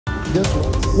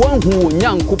One who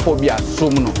Nyankupo be a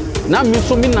sumno. Na me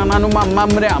so me nananoma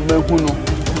mamre amahu no.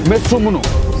 Me sumno.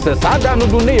 Se sada no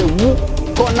do na ewu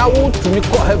ko na wo tumi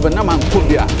ko heaven na man ko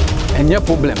bia. Any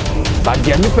problem. But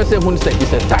the only person who say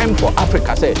it's a time for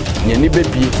Africa say ye ni be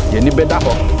bi, ye ni be da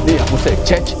ho. They who say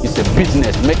church is a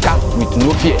business maker with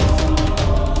no fear.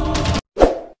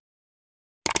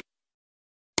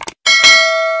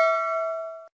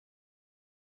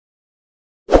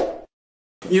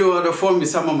 You are the form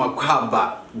is some of my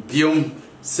kwaba. Biom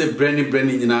se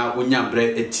Brenny nyina wonya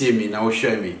bre etie mi na wo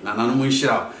hwe mi. Na nanu mo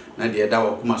nhira na de da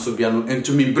wo kuma so bia no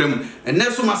entumi brem.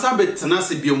 Enne so masabe tena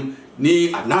se biom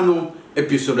ni anano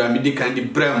episode amidi kan di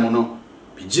brem no.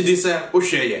 Bigidi se wo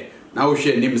hwe ye. Na wo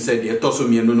hwe nim se de toso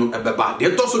mienu no ebeba. De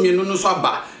toso mienu no so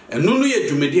aba. Enu no ye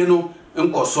dwumedie no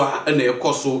nkoso a na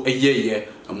ekoso eyeye.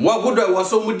 Mo agodo a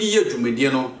waso mudi ye dwumedie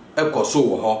no ekoso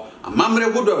wo ho. Amamre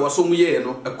godo a waso mu ye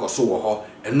no ekoso wo ho.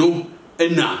 Eno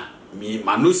ena mi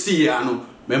manusi ya no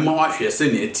mema wa hwe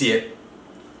se na etie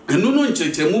enu no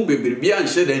nkyerkyeremu bebrebe a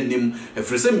nhye dan nim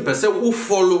efrese mpese wo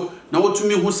follow na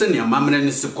wotumi hu se ne amamre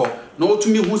ne sekọ na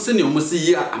wotumi hu se ne omusi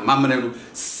yi amamre no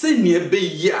se ne ebe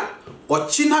yi a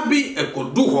ochina bi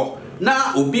ekodu ho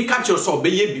na obi ka kye so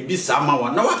obeye bibi sama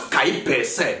wa na wakai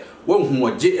pese wo hu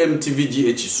o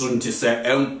JMTVGH so nti se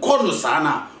enko no saa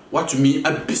na watumi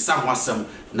abisa ho asem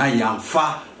na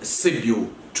yamfa sebio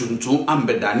tuntum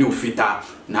ambedani ofita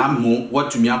na mo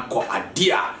watumi akọ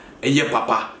ade a eye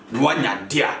papa na wanya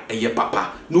ade a eye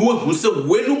papa no wahu se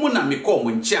wenu mu na mekọ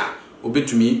mo nchi a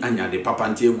obetumi anya de papa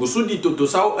nti eguso di toto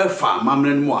saw efa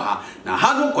mamre no ha na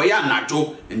ha no koya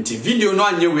anajo nti video no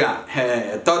anye we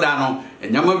a toda no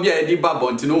enyama bia edi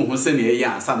babo nti no hu se na eye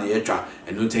ansa na ye twa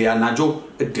eno te ya anajo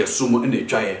de sumo na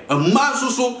twa ye amma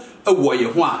susu ewo ye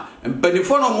ho a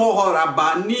mpanifo no mo hora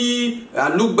ba ni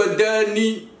alugbada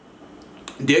ni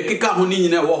de kika ho ni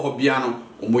nyina wo ho bia no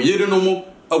omoyere no mo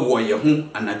ewo ye ho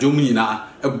anajo mu nyina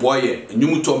eboye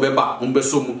enyum to beba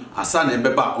ombesomu asa na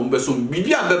beba ombesomu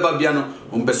bibia beba bia no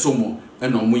ombesomu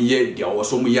ena omo ye dia wo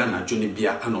so mu ya anajo ne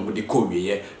bia ana omo de ko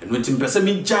wiye eno ntimpese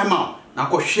mi jama na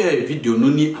ko share video no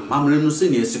ni amamre no se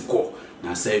ne esiko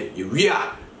na se yewia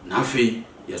na afi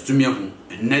yesumi ho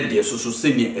enne de soso se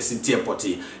ne esitie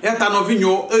poti eta no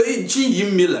vinyo eji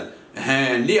yimila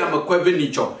Liam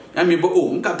Quevenicho, Amibo,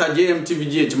 Nkata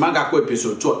JMTVGH, Magaco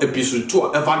episode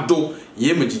 2, Evado,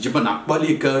 Yemajibana,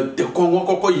 Balika, the Congo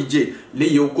Cocoije,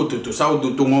 Leo Koto to South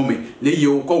Tomome,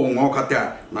 Leo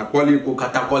Kongokata, Maquali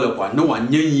Katakola, no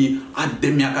one ye,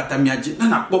 Ademia Katamiaji,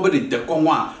 Nana Pobri, the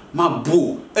Conwa,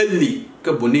 Mabu, Eli,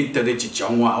 Cabonita de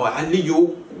Chichonwa,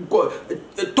 Alio,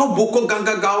 Toboko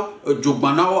Gangagao,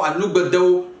 Jogmanao,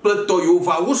 Alubado. Plato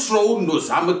yova wosro no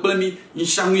sameklami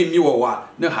inshanwe miwa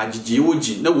na hajiji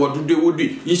woji na wodude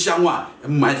wodi inshanwa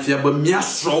mafia ba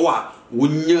miasro wa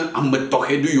wonya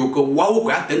ametohedu yoko wawo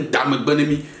kwa tenta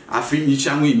magbanami afi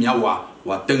inshanwe miawa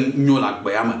watan nyola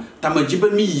gbayama tamajiba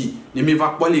mi ne mi va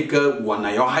kwalika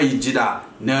wana yo hayijida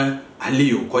na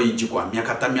aliyo ko yiji kwa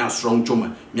miakata miasro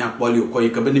nchoma miakwali ko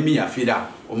yikabani afida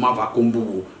o ma va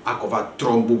kombubu akova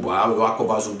trombubu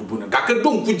akova zumbubu na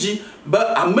gakedon kuji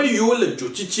ba amayo le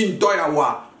Dzotsitsi ndoya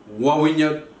wa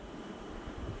wenya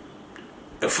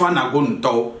fana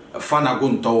gonto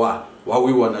wa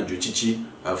wi wana Dzotsitsi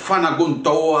fana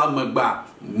gonto amagba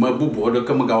mabubu odo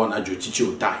kamaga wana Dzotsitsi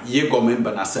uta ye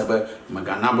gomemba na sebe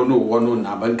magana bono wono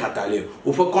na ban katale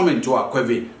o fo comment wa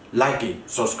kweve like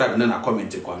subscribe na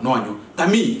comment kwa no anyo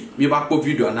tami mi ba ko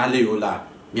video na le yo la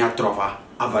mi atrova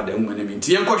avade ngene mi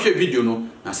nti enko hwe video no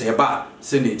na se ba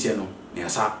se na etie no na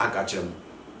sa aka kire mo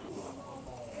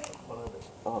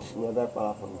me da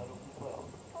para fone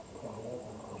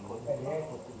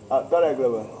dale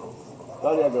graba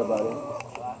tá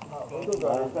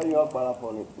yo para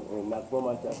fone na como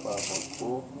acha para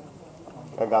fone o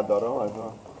cagadoro mas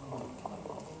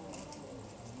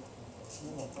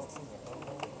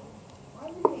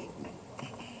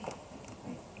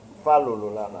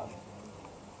falo lá na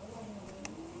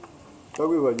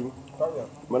Togi waju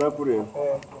mana pure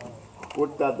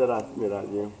kota teras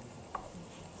meraje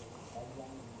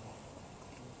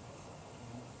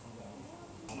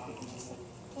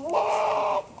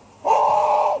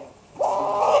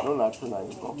no na tuna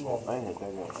ni ko ai heta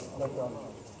ga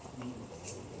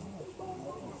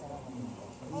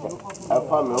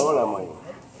afa me hola mai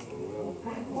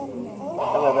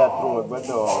ala va tru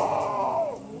gbedo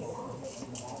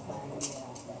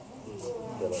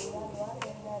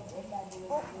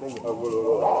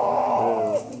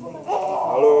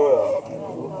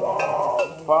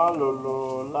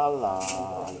Falolo la la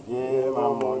ye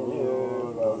mamonye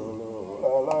la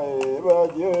la e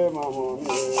ye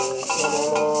mamonye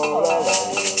la la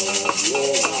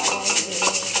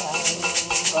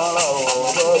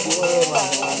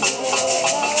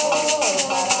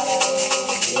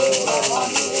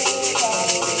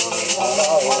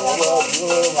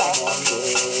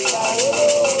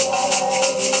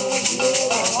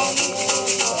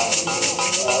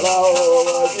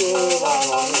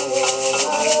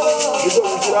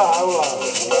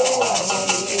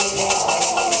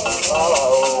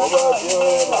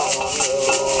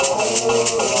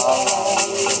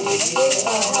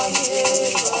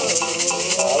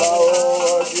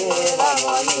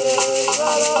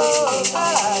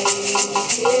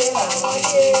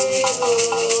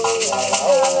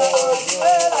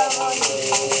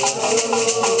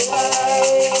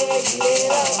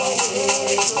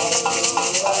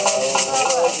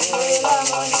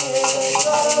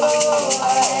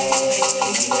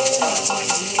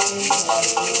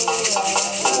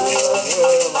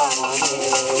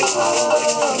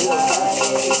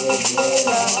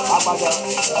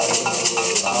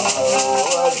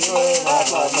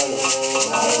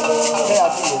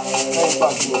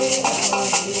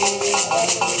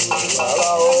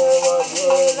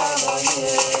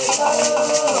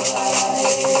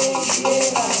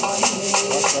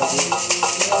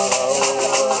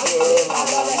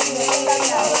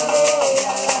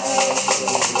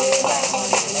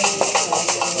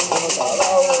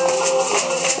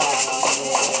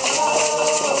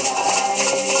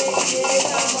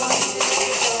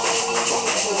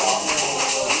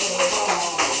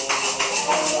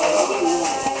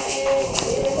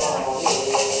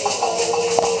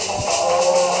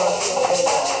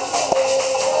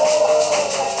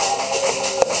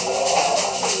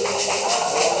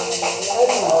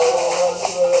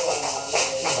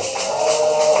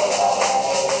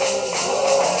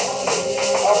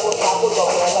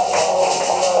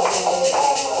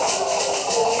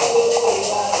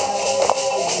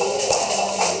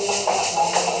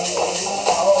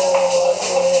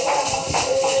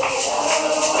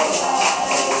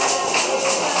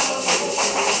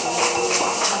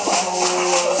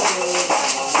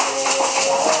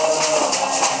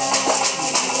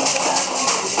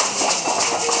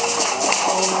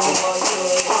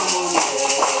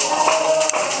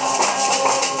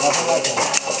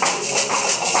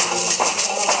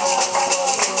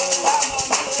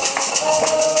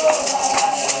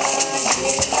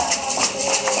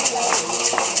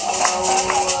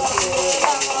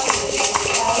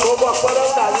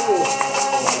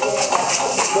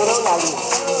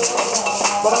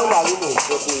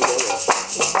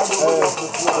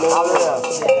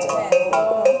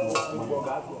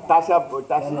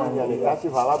Tashi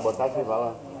fala, botar tashi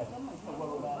fala.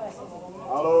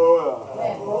 Alô.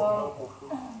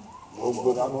 Vou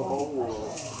botar no bom.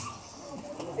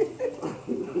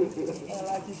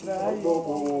 Ela que traz.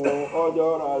 Olha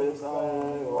hora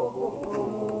sai.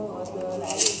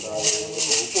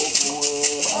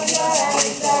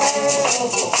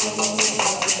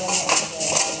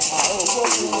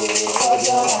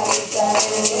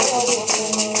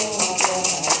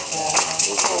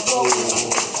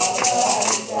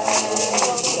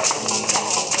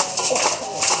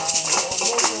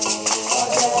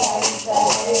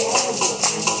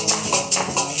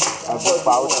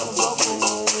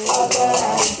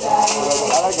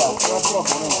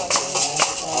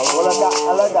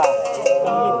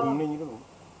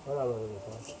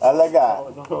 Alaga,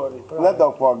 let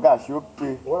the poor gas you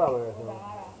pay.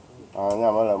 I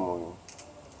am a moon.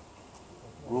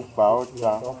 Group out.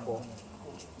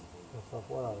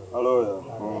 Hello,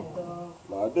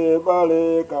 my dear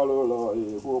Bale, Calolo,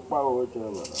 you power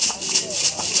channel.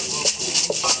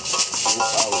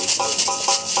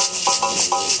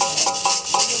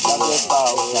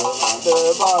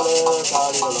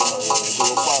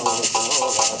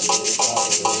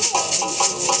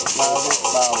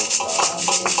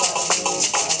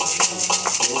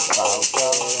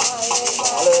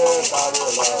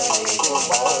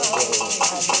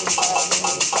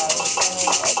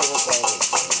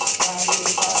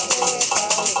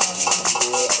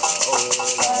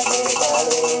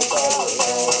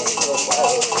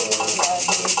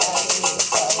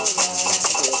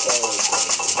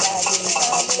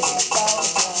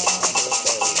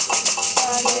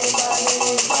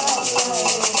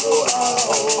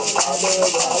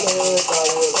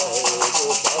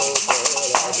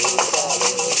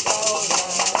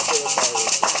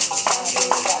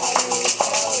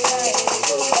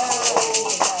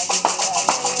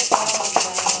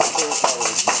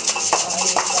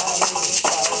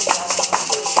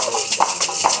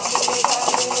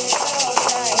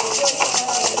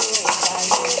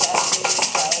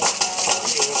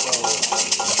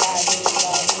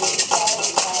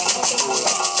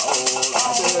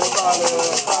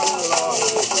 Vale.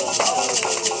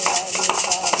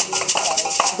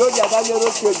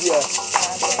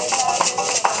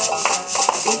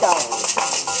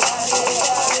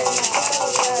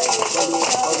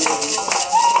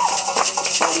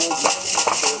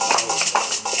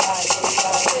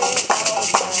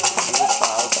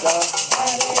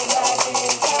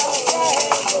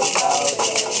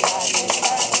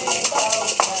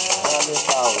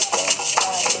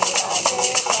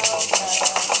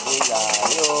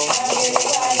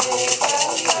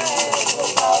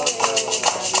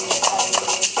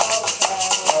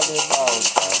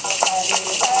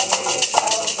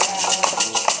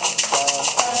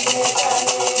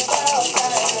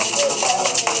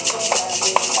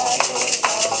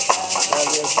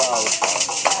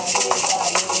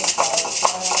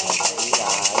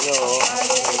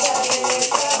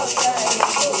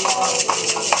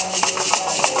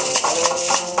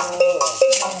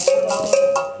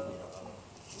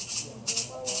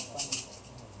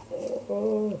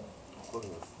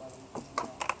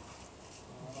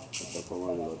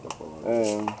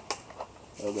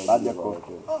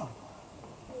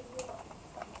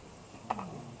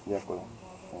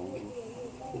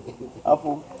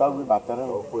 Afu, tahu batera.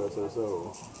 Oh, foi essa.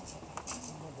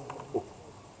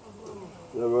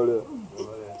 Ya boleh.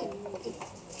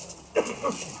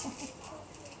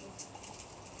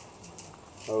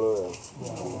 Halo ya.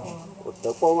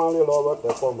 Tepo mali lo.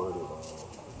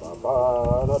 Papa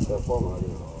ada tepo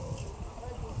mali lo.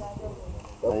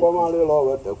 Tepo mali lo.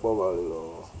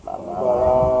 Papa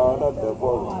ada tepo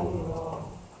mali lo.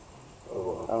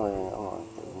 Aman.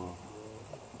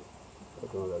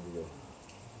 Betul lagi ya.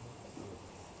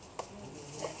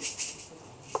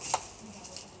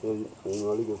 Ini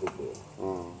mali ke fete.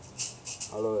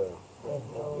 Halo ya.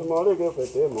 Ini mali ke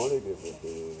fete.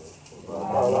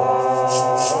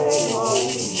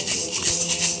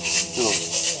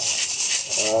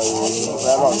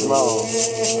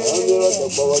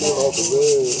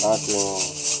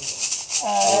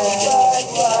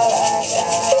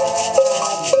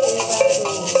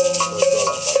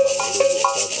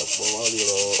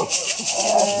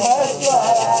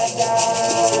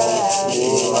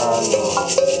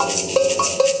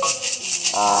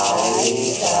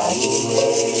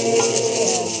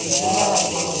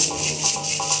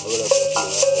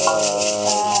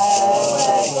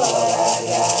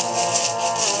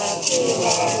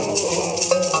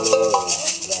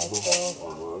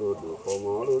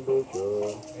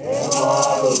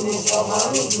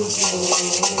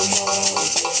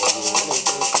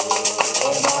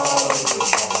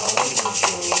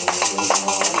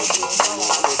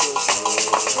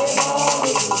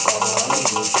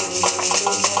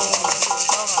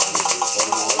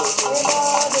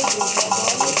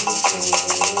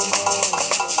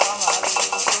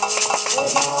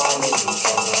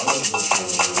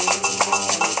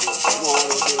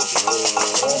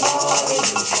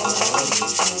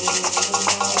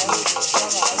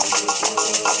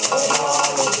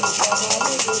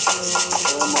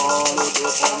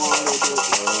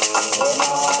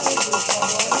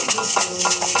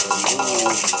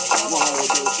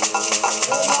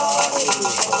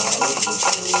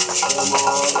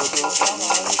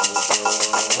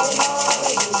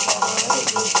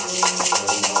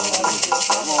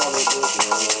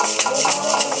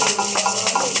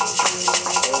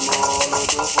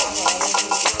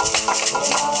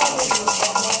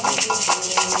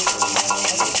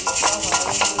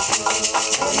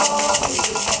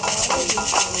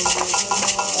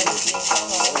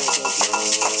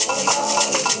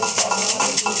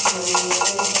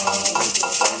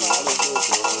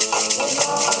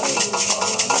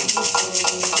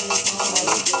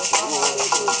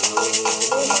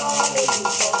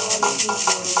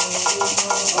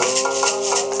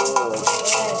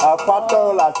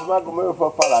 Pato la sima come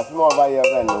fa la sima va ya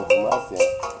ben no kuma se.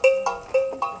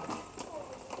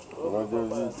 No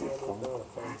Dzotsitsi.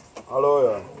 Halo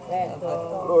ya.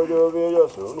 Halo yo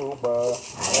sunu pa.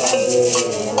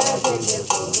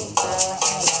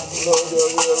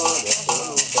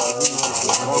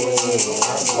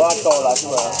 Pato la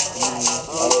sima.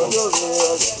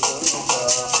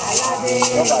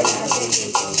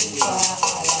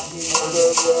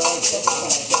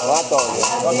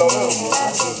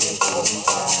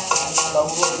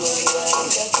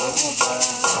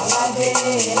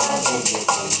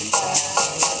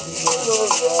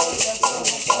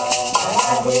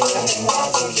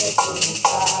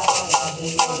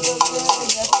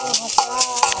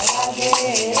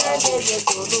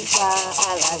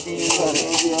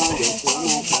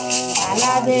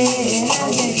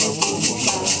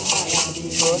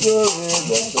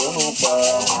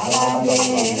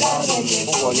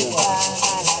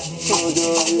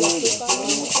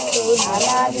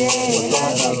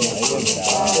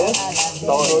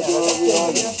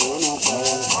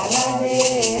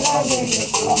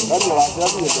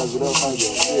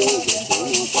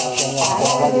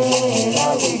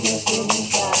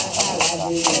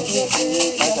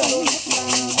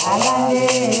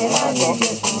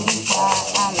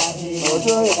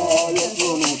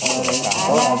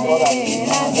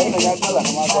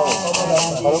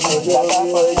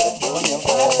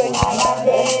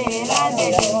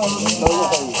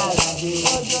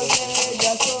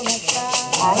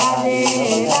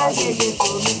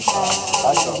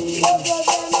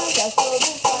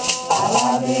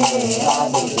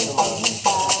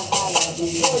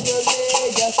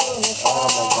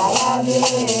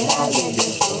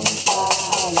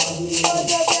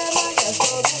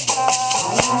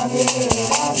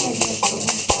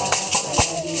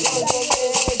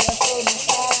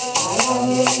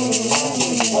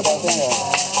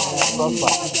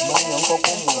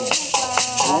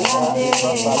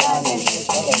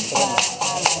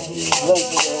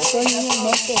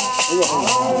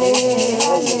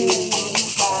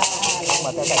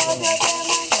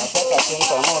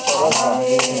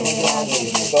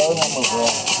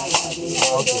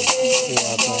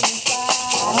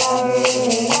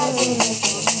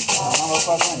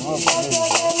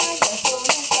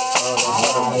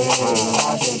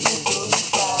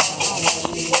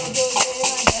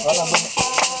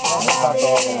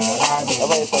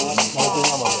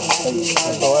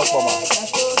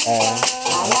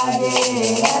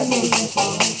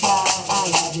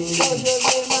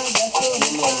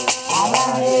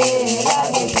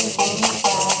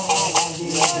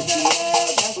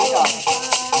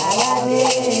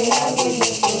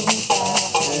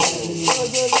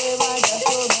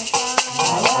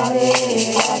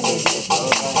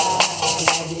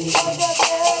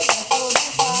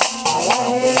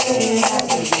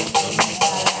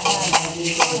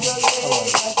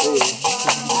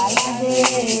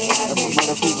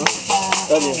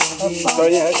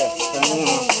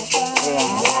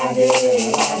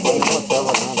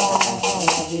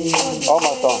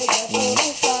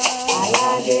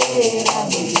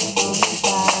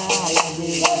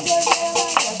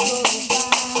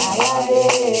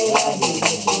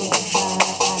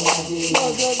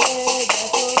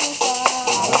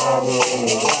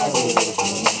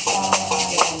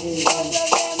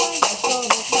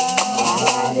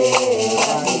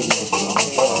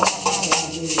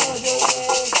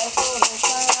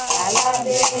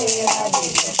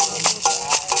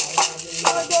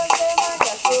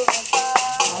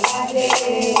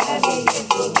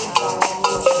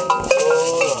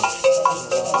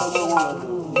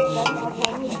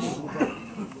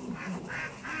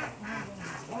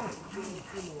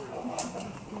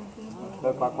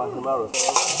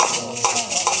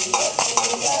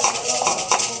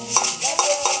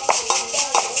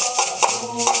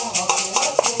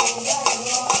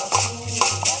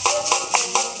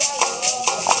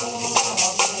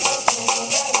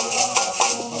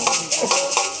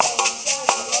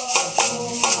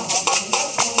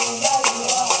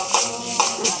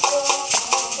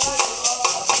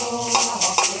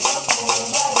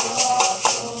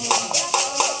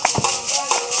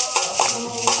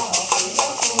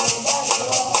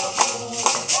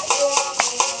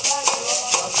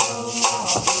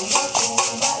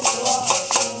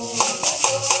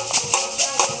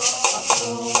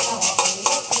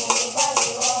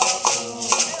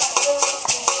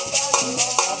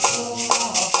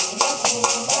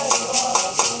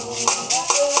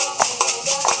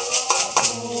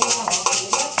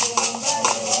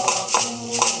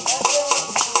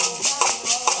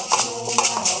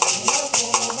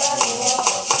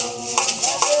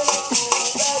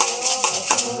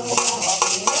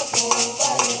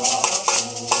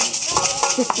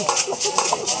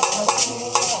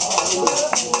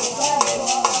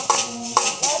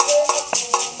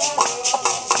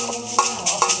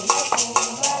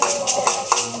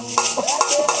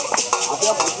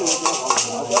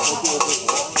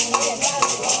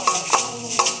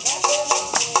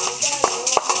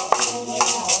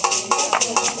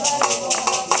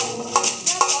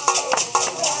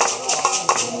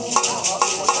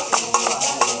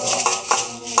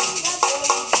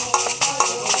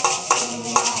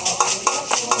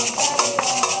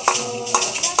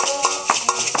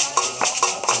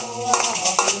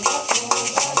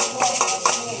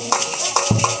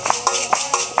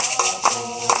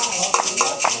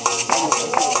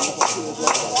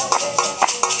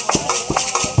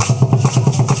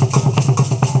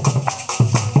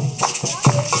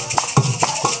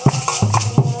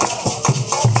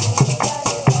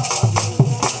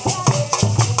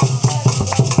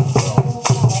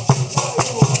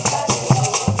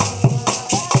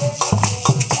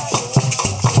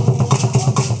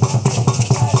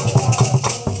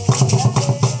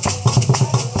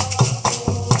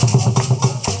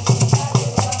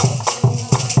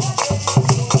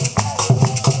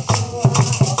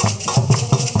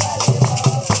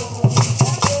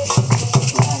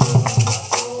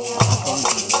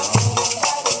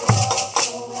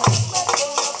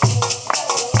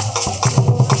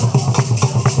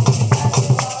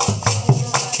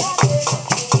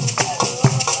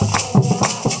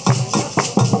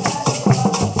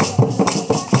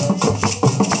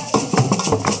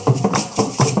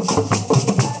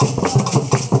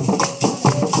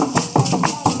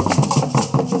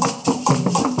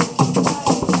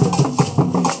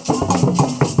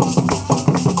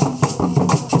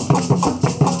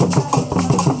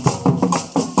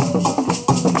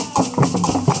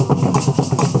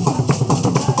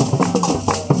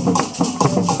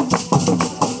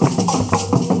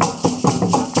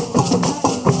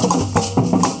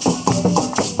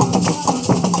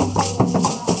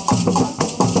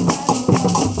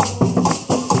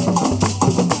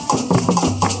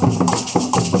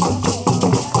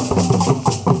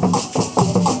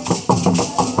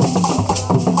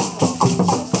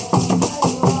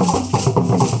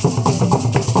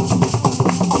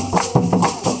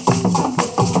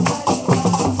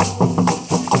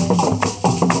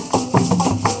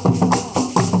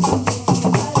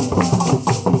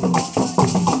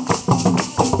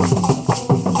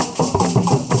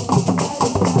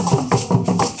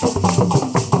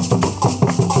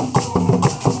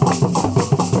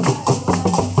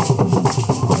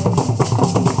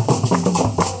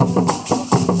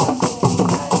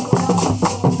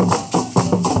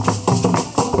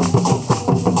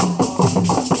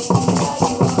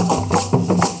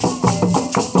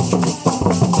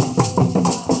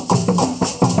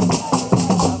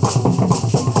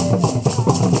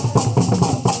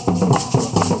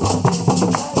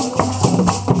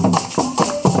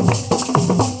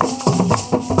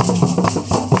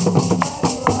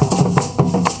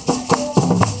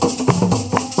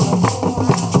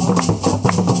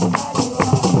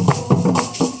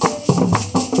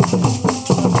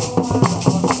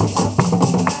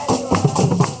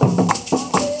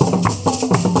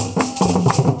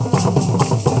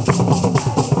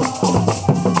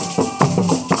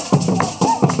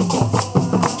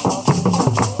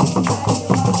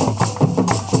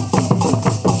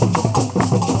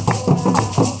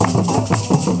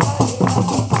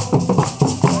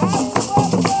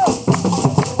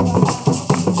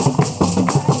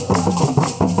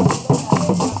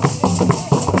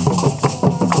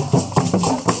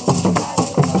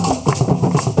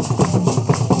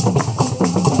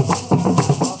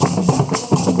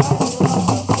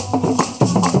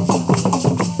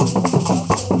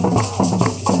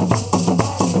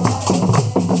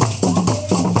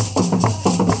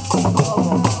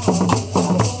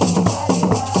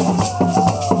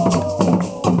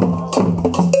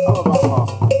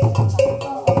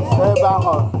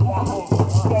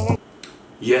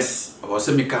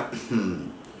 semika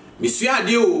misua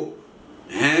de o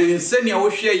senia wo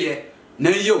hwe ye na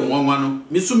ye onwanwa no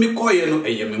misumi koye no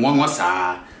eye me nwanwa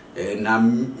saa na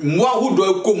mwa hudo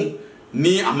akom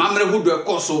ni amamre hudo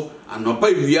ekoso anopa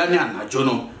wia ne anajo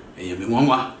no eye me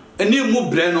nwanwa eni mu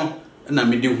bre no na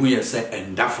me de hu ye se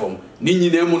endafom ni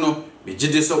nyina mu no me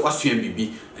gide so kwasua bibi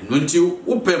eno nti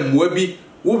wo pe mwa bi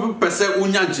wo pese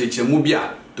unya ncheche mu bi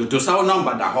a toto saw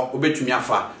number da ho obetumi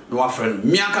afa no wa friend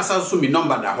mi akasa so mi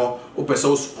number da ho o pese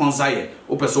o sponsor ye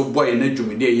o pese o boy na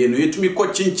dwumide ye no yetumi ko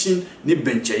chinchin ni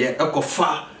benche ye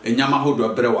ekofa enyama hodo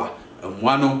brewa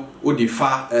mwa no o di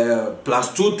fa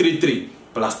 +233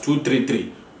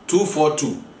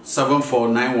 242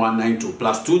 749192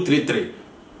 +233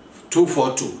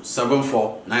 242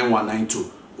 749192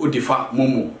 o di fa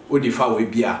momo o di fa we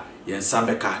bia yen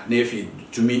sabeka na efi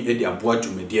tumi edi aboa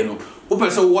dwumide no o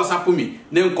pese WhatsApp mi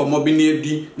ne nkomo bi ne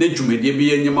edi ne dwumede bi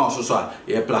yenyema ososo a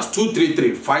ye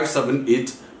 +233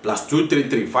 578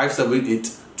 +233 578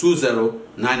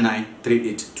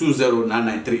 209938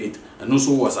 209938 eno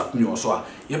so WhatsApp mi oso a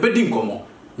ye bedi nkomo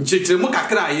nchechiremu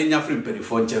kakra yenya free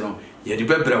perifo nche no ye di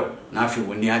bebrew na afi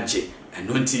woni age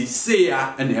eno nti se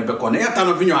ya ene ebeko na yata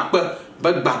no vinyo akpa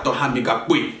bagbato ha mi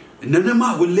gapoi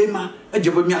nenema wolema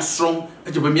ejebe mi asron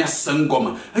ejebe mi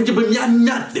asengoma ejebe mi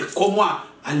anya de komo a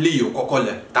aliyo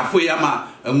kokole tapo yama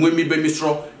enwemi be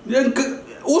misro nke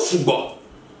osugbo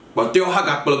bote o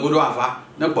haga plogodo ava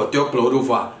na bote o plogodo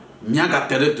va nyaga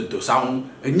tere tuto saun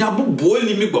nya bubu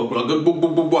limi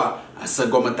gbogbo a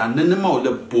asegoma ta nenema ole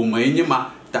boma enyema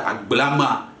ta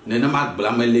agblama nenema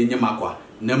agblama le enyema kwa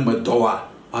nemme dowa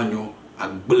anyo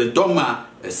agbledoma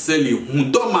eseli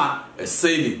hundoma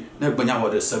eseli na gbanya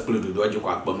wode sekulu do aji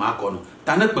kwa akpama akono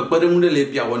ta na pepere mu le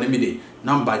bia wona mi de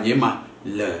namba nyema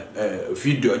le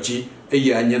video ji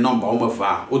eye anye number o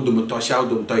mafa odum to sha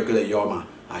odum to ikle yoma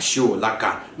a show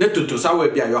laka ne tutu sawe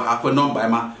bia yo hapo number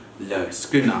ma le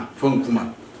screener phone kuma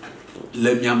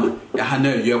le miama ya hana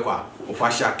ye kwa o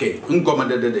fa sha ke ngoma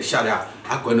de sharia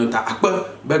akono ta akpa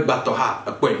begba to ha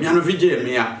akpa miano video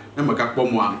me ya na maka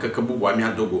kpomo am kaka bubu ami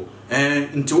adogo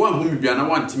nti wan hu mi bia na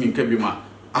wan timi nka bi ma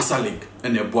asalink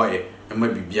ene boye e ma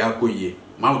bibia koye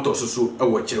ma uto soso e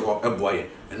wo kire ho e boye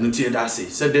enu nti da se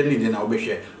se de ni na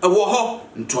obehwe e wo ho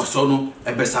ntoso no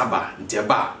e besaba nti e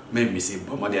ba me misi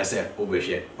bomode ase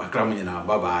obehwe makra mu nyina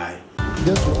bye bye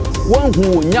wan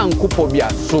hu nyankopo bia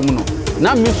som no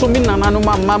na mi so mi nana no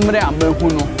mamre amahu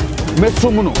no me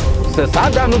som no se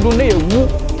sada no do na ewu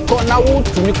ko na wo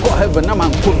tumi ko heaven na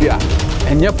man ko bia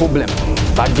enye problem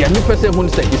but the me person who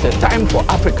say it's a time for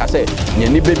Africa say ye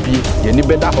ni be bi ye ni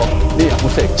be da ho na ya who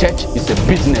say church is a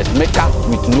business maker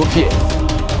with no fear